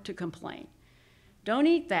or to complain. "Don't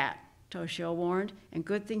eat that," Toshio warned, and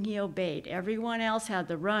good thing he obeyed. Everyone else had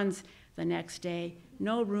the runs the next day,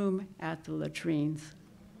 no room at the latrines.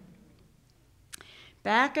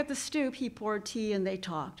 Back at the stoop, he poured tea and they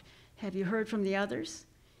talked. "Have you heard from the others?"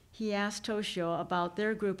 He asked Toshio about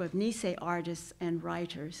their group of Nisei artists and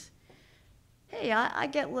writers. "Hey, I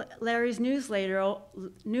get Larry's newsletter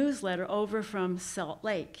over from Salt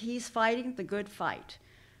Lake. He's fighting the good fight.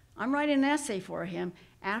 I'm writing an essay for him."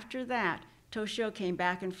 After that, Toshio came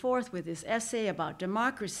back and forth with his essay about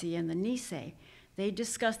democracy and the Nisei. They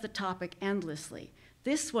discussed the topic endlessly.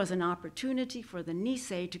 This was an opportunity for the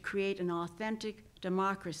Nisei to create an authentic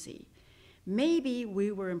democracy. Maybe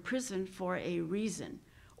we were imprisoned for a reason,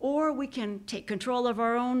 or we can take control of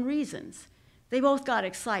our own reasons. They both got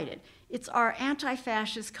excited. It's our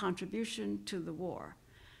anti-fascist contribution to the war.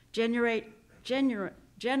 Generate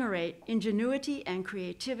ingenuity and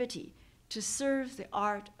creativity to serve the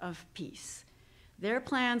art of peace. Their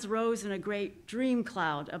plans rose in a great dream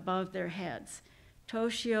cloud above their heads.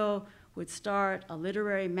 Toshio would start a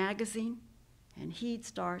literary magazine, and he'd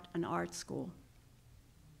start an art school.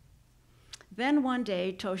 Then one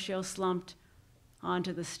day, Toshio slumped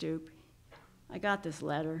onto the stoop. "I got this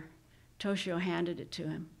letter." Toshio handed it to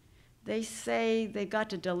him. They say they got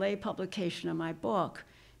to delay publication of my book.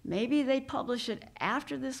 Maybe they'd publish it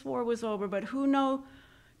after this war was over, but who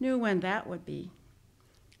knew when that would be.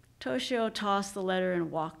 Toshio tossed the letter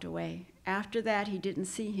and walked away. After that, he didn't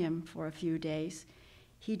see him for a few days.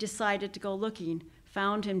 He decided to go looking,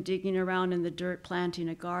 found him digging around in the dirt planting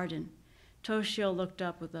a garden. Toshio looked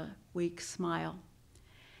up with a weak smile.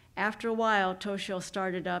 After a while, Toshio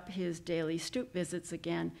started up his daily stoop visits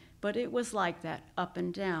again, but it was like that, up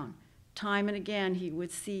and down. Time and again, he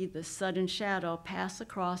would see the sudden shadow pass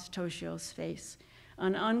across Toshio's face.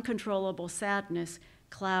 An uncontrollable sadness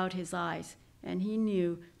cloud his eyes, and he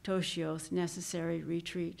knew Toshio's necessary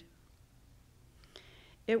retreat.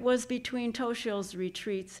 It was between Toshio's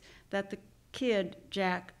retreats that the kid,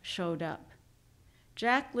 Jack, showed up.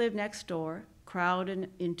 Jack lived next door,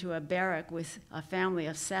 crowded into a barrack with a family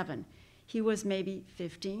of 7. He was maybe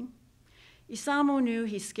 15. Isamu knew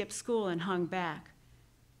he skipped school and hung back.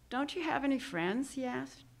 "Don't you have any friends?" he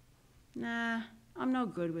asked. "Nah, I'm no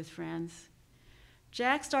good with friends."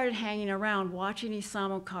 Jack started hanging around, watching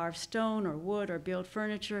Isamu carve stone or wood or build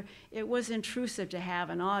furniture. It was intrusive to have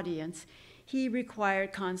an audience. He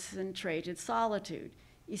required concentrated solitude.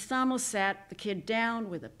 Isamu sat the kid down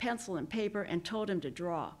with a pencil and paper and told him to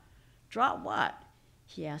draw. "Draw what?"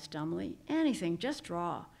 he asked dumbly. "Anything, just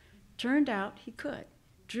draw." Turned out he could.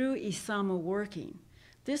 Drew Isamu working.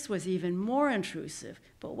 This was even more intrusive,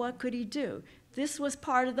 but what could he do? This was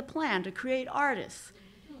part of the plan, to create artists.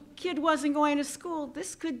 Kid wasn't going to school.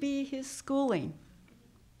 This could be his schooling.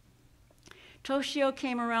 Toshio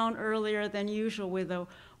came around earlier than usual with a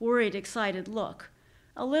worried, excited look.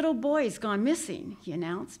 "A little boy's gone missing," he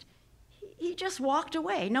announced. He just walked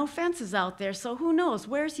away. No fences out there, so who knows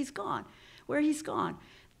where he's gone.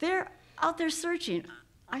 They're out there searching.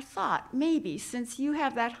 I thought, maybe, since you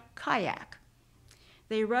have that kayak."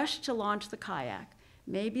 They rushed to launch the kayak.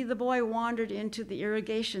 Maybe the boy wandered into the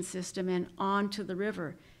irrigation system and onto the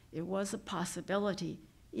river. It was a possibility.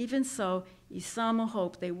 Even so, Isamu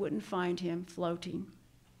hoped they wouldn't find him floating.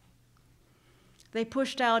 They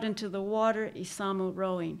pushed out into the water, Isamu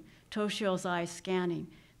rowing, Toshio's eyes scanning.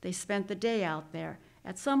 They spent the day out there.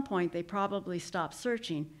 At some point, they probably stopped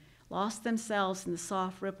searching, lost themselves in the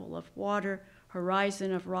soft ripple of water,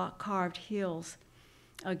 horizon of rock-carved hills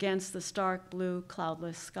against the stark blue,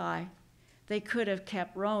 cloudless sky. They could have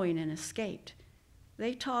kept rowing and escaped.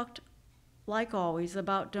 They talked, like always,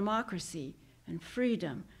 about democracy and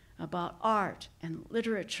freedom, about art and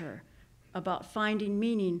literature, about finding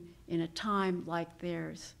meaning in a time like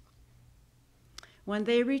theirs. When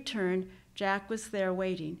they returned, Jack was there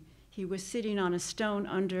waiting. He was sitting on a stone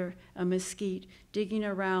under a mesquite, digging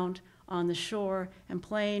around on the shore and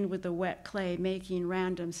playing with the wet clay, making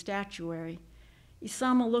random statuary.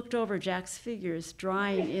 Isamu looked over Jack's figures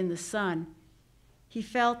drying in the sun. He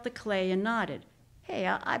felt the clay and nodded. "Hey,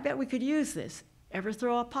 I bet we could use this. Ever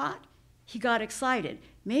throw a pot?" He got excited.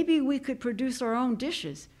 "Maybe we could produce our own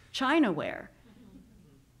dishes, chinaware."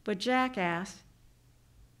 But Jack asked,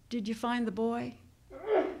 "Did you find the boy?"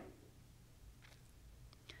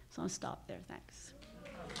 So I'll stop there, thanks.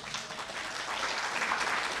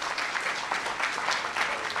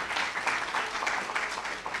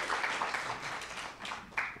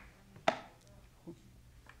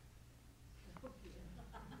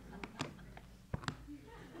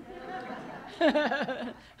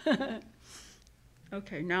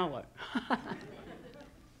 Okay, now what?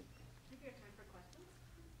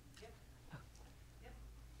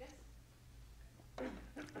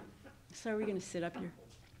 So are we going to sit up here?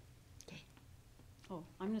 Okay. Oh,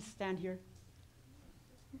 I'm going to stand here.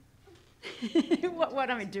 What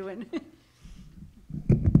am I doing?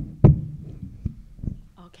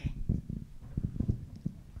 Okay.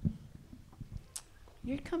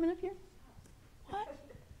 You're coming up here? What?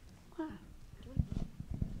 Wow.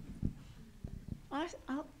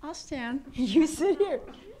 I'll stand. You sit here.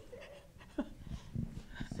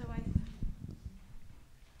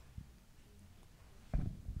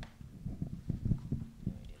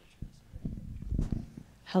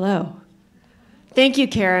 Hello. Thank you,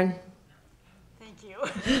 Karen. Thank you.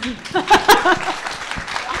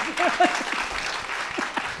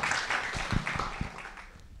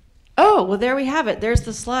 Oh, well, there we have it. There's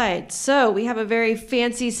the slide. So we have a very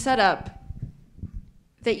fancy setup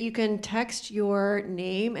that you can text your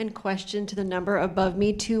name and question to the number above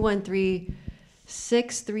me,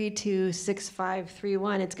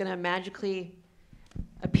 213-632-6531. It's going to magically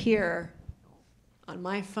appear on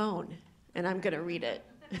my phone, and I'm going to read it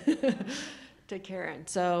to Karen.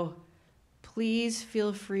 So please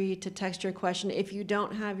feel free to text your question. If you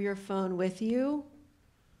don't have your phone with you,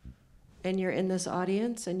 and you're in this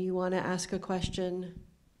audience and you want to ask a question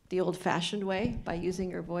the old-fashioned way by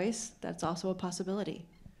using your voice, that's also a possibility.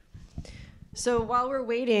 So while we're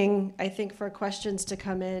waiting, I think, for questions to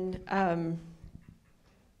come in,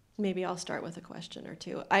 maybe I'll start with a question or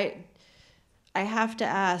two. I have to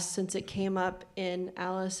ask, since it came up in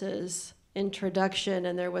Alice's introduction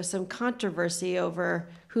and there was some controversy over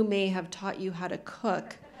who may have taught you how to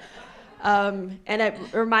cook, and it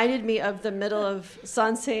reminded me of the middle of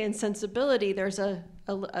Sansei and Sensibility. There's a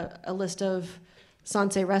list of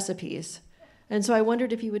Sansei recipes. And so I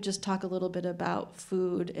wondered if you would just talk a little bit about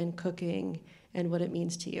food and cooking and what it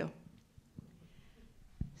means to you.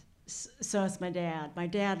 So it's my dad. My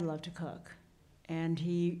dad loved to cook. And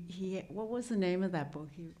he what was the name of that book?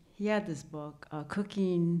 He had this book,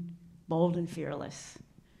 Cooking Bold and Fearless.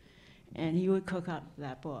 And he would cook up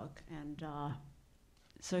that book. And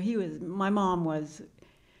so my mom was,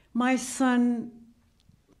 my son,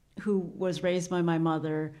 who was raised by my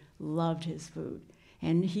mother, loved his food.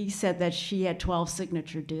 And he said that she had 12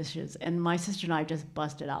 signature dishes, and my sister and I just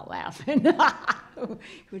busted out laughing.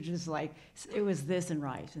 Which was like, it was this and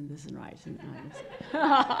rice, and this and rice, and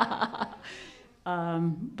rice.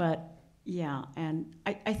 But yeah, and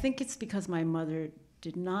I think it's because my mother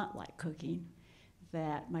did not like cooking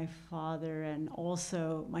that my father and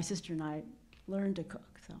also my sister and I learned to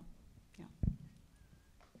cook, so yeah.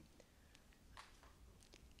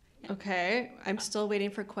 Okay, I'm still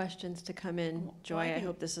waiting for questions to come in. Joy, I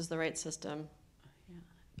hope this is the right system. Yeah.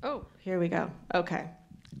 Oh, here we go. Okay.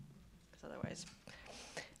 Because otherwise,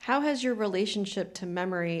 how has your relationship to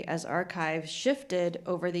memory as archive shifted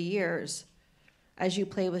over the years as you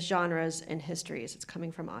play with genres and histories? It's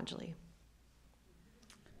coming from Anjali.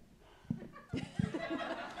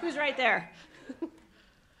 Who's right there?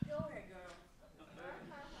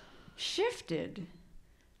 Shifted?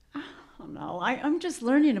 I don't know. I'm just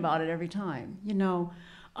learning about it every time. You know,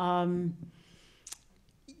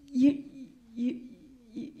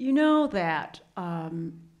 you know that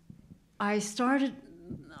I started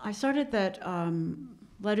that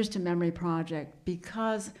Letters to Memory project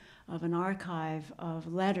because of an archive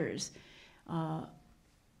of letters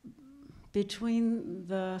between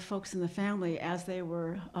the folks in the family as they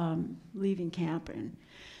were leaving camp. And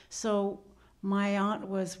so my aunt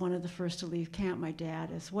was one of the first to leave camp, my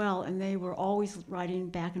dad as well, and they were always writing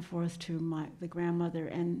back and forth to the grandmother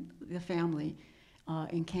and the family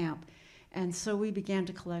in camp. And so we began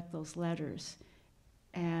to collect those letters.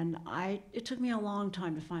 And it took me a long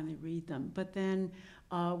time to finally read them. But then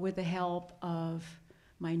with the help of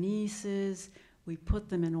my nieces, we put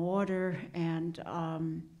them in order and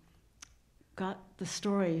got the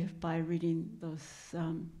story by reading those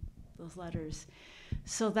letters.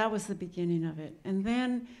 So that was the beginning of it. And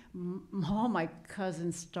then all my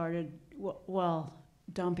cousins started,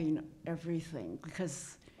 dumping everything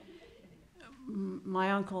because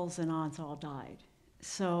my uncles and aunts all died.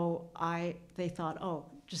 So they thought, oh,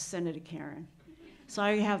 just send it to Karen. So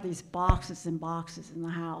I have these boxes and boxes in the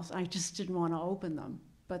house. I just didn't want to open them.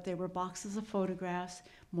 But they were boxes of photographs,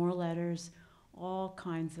 more letters, all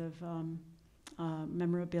kinds of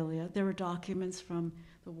memorabilia. There were documents from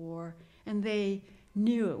the war, and they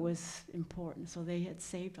knew it was important, so they had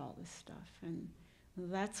saved all this stuff. And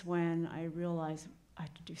that's when I realized I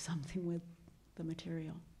had to do something with the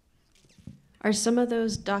material. Are some of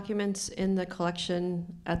those documents in the collection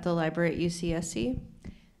at the library at UCSC?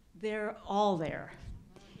 They're all there,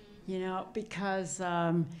 you know, because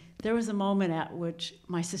there was a moment at which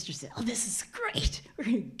my sister said, oh, this is great. We're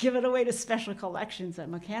going to give it away to special collections at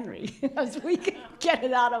McHenry as we can get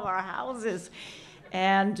it out of our houses.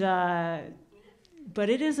 And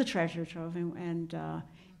but it is a treasure trove, and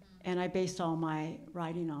I based all my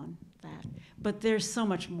writing on that. But there's so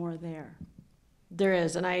much more there. There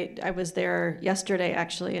is, and I was there yesterday,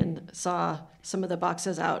 actually, and saw some of the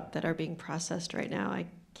boxes out that are being processed right now. I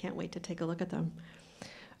can't wait to take a look at them.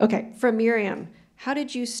 Okay, from Miriam, how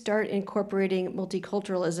did you start incorporating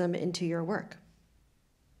multiculturalism into your work?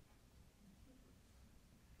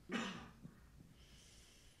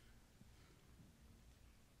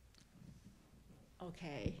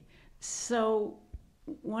 Okay, so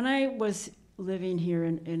when I was living here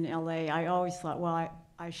in LA, I always thought, well,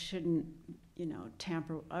 I shouldn't, you know,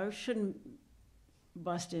 I shouldn't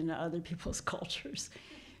bust into other people's cultures.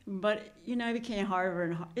 But, you know, it became harder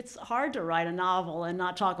and harder. It's hard to write a novel and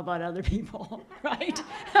not talk about other people, right?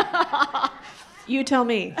 You tell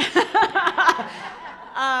me.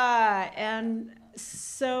 And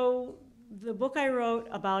so the book I wrote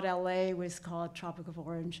about LA was called Tropic of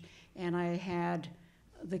Orange, and I had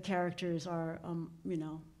the characters are, you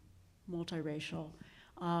know, multiracial.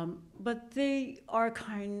 But they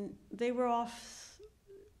were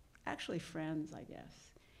actually friends, I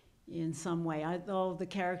guess, in some way. Although the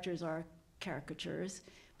characters are caricatures,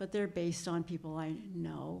 but they're based on people I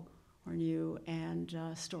know or knew and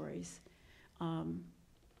stories.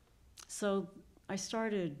 So I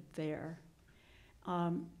started there.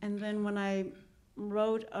 And then when I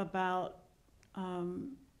wrote about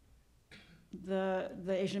the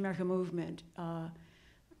Asian American movement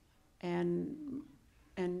and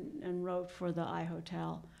wrote for the I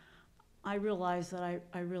Hotel, I realized that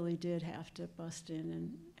I really did have to bust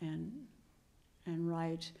in and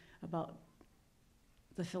write about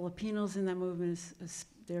the Filipinos in that movement.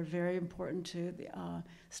 They're very important to the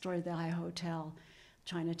story of the I Hotel,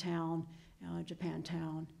 Chinatown,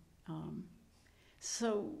 Japantown.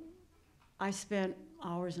 So I spent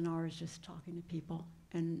hours and hours just talking to people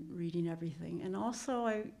and reading everything. And also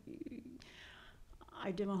I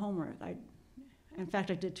did my homework. In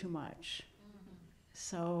fact, I did too much.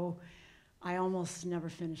 So I almost never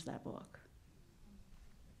finished that book.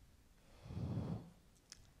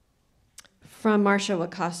 From Marcia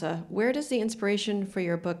Wakasa, where does the inspiration for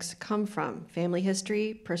your books come from? Family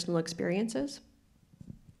history, personal experiences?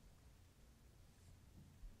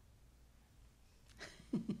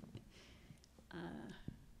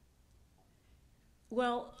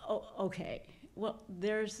 Well, okay. Well,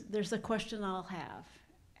 there's a question I'll have.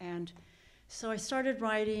 And so I started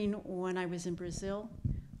writing when I was in Brazil.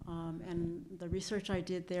 And the research I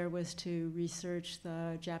did there was to research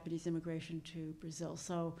the Japanese immigration to Brazil.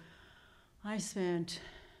 So I spent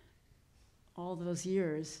all those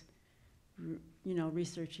years,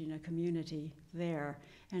 researching a community there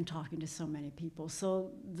and talking to so many people.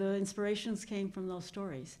 So the inspirations came from those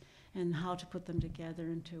stories and how to put them together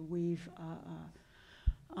and to weave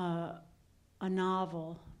a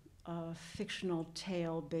novel, a fictional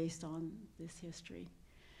tale based on this history.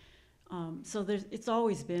 So it's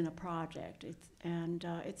always been a project, it's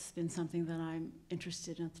been something that I'm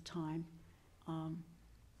interested in at the time. And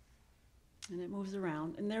it moves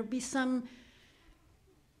around. And there'll be some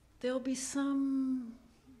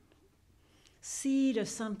seed of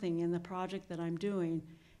something in the project that I'm doing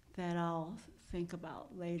that I'll think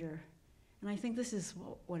about later. And I think this is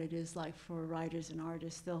what it is like for writers and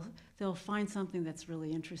artists. They'll find something that's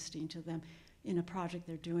really interesting to them in a project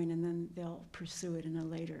they're doing, and then they'll pursue it in a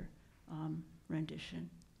later rendition.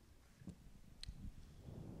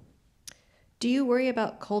 Do you worry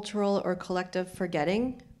about cultural or collective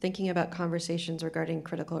forgetting, thinking about conversations regarding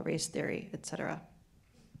critical race theory, etc.?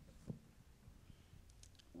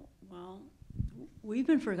 Well, we've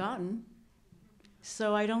been forgotten.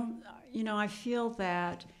 So I feel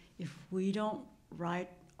that if we don't write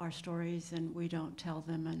our stories and we don't tell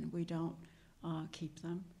them and we don't keep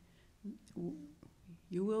them,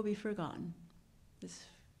 you will be forgotten. It's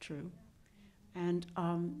true. And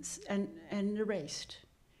erased.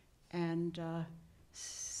 And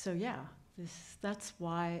so yeah, that's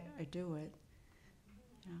why I do it.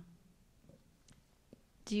 Yeah.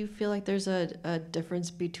 Do you feel like there's a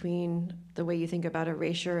difference between the way you think about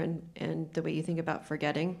erasure and the way you think about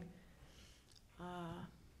forgetting?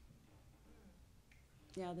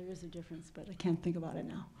 Yeah, there is a difference, but I can't think about it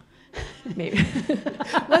now. Maybe.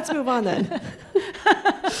 Let's move on then.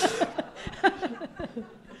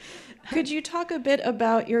 Could you talk a bit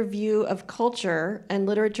about your view of culture and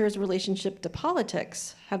literature's relationship to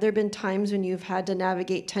politics? Have there been times when you've had to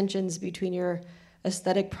navigate tensions between your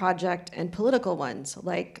aesthetic project and political ones,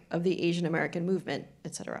 like of the Asian American movement,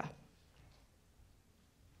 etc.?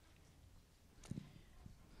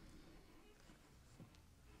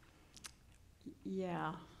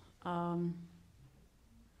 Yeah.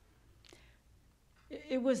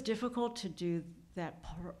 It was difficult to do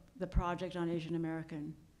the project on Asian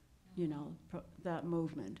American, that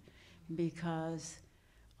movement, because,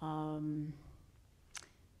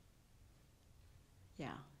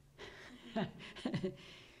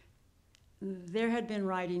 there had been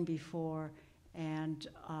writing before, and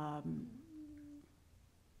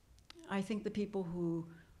I think the people who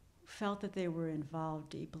felt that they were involved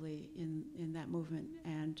deeply in that movement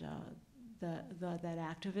and that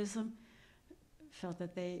activism felt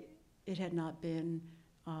that it had not been,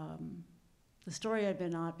 the story had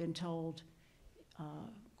not been told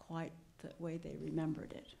quite the way they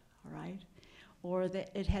remembered it, all right? Or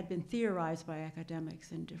that it had been theorized by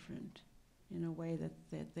academics in a way that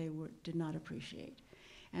they did not appreciate.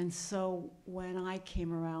 And so when I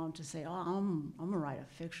came around to say, I'm gonna write a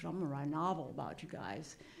fiction, I'm gonna write a novel about you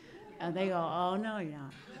guys, and they go, oh, no, you're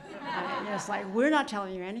not. And it's like, we're not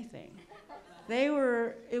telling you anything.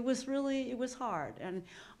 It was hard. And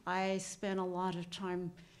I spent a lot of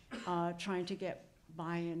time trying to get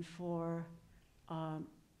buy-in for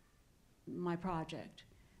my project.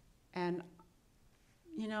 And,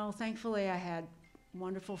 you know, thankfully I had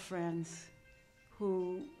wonderful friends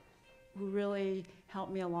who really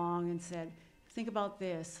helped me along and said, think about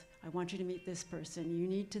this. I want you to meet this person. You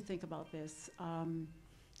need to think about this.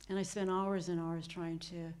 And I spent hours and hours trying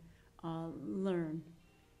to learn.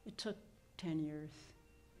 It took 10 years.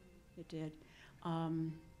 It did.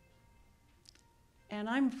 And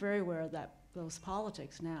I'm very aware of those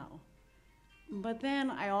politics now. But then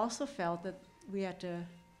I also felt that we had to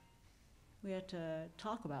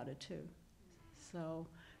talk about it too. So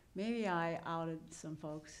maybe I outed some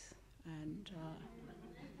folks, and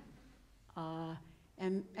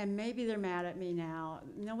maybe they're mad at me now.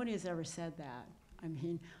 Nobody has ever said that. I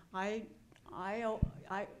mean, I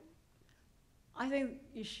think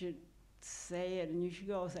you should say it, and you should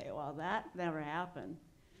go say, well, that never happened.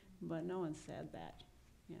 But no one said that,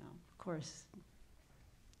 you know, of course.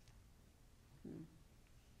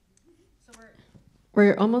 So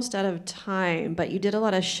we're almost out of time, but you did a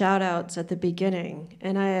lot of shout outs at the beginning.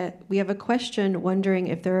 And we have a question wondering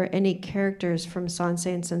if there are any characters from Sanse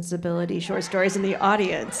and Sensibility short stories in the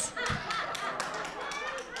audience.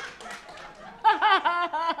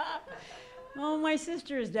 Oh, my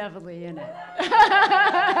sister is definitely in it.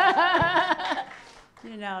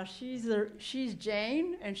 You know, she's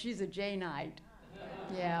Jane, and she's a Janeite.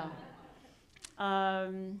 Yeah.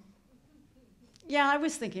 Yeah, I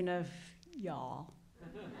was thinking of y'all.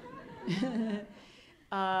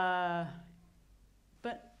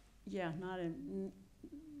 But yeah, not in.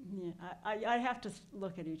 Yeah, I have to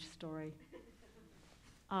look at each story.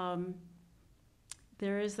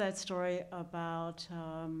 There is that story about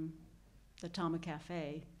the Tama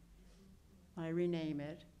Cafe. I rename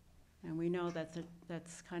it, and we know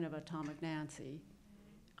that's kind of Atomic Nancy,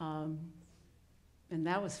 and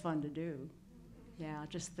that was fun to do. Yeah,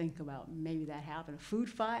 just think about maybe that happened. A food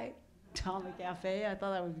fight, Tama Cafe. I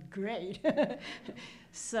thought that would be great.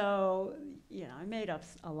 So, you know, I made up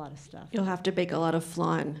a lot of stuff. You'll have to bake a lot of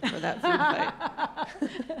flan for that food fight.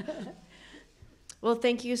 Well,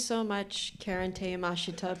 thank you so much, Karen Tei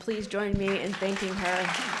Yamashita. Please join me in thanking her.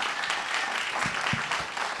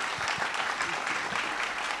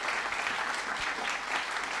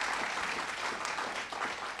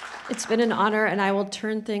 It's been an honor, and I will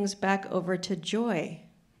turn things back over to Joy,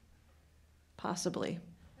 possibly.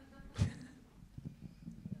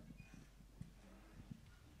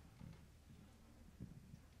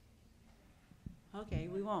 Okay,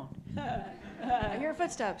 we won't. I hear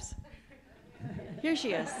footsteps. Here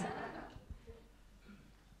she is.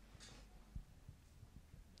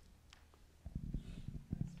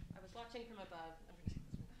 I was watching from above.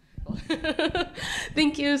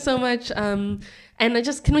 Thank you so much. And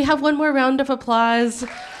can we have one more round of applause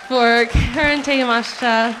for Karen Tei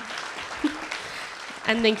Yamashita?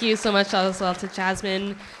 And thank you so much as well to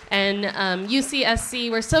Jasmine and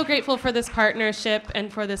UCSC. We're so grateful for this partnership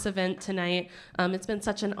and for this event tonight. It's been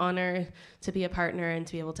such an honor to be a partner and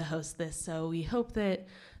to be able to host this. So we hope that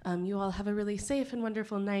you all have a really safe and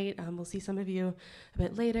wonderful night. We'll see some of you a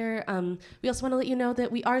bit later. We also want to let you know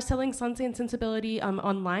that we are selling Sanse and Sensibility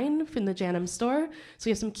online from the JANM store. So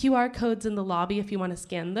we have some QR codes in the lobby if you want to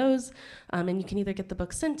scan those. And you can either get the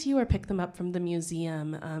books sent to you or pick them up from the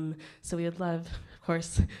museum. So we would love, of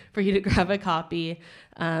course, for you to grab a copy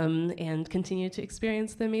and continue to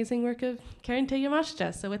experience the amazing work of Karen Tei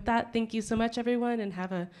Yamashita. So with that, thank you so much, everyone, and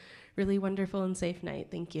have a really wonderful and safe night.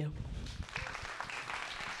 Thank you.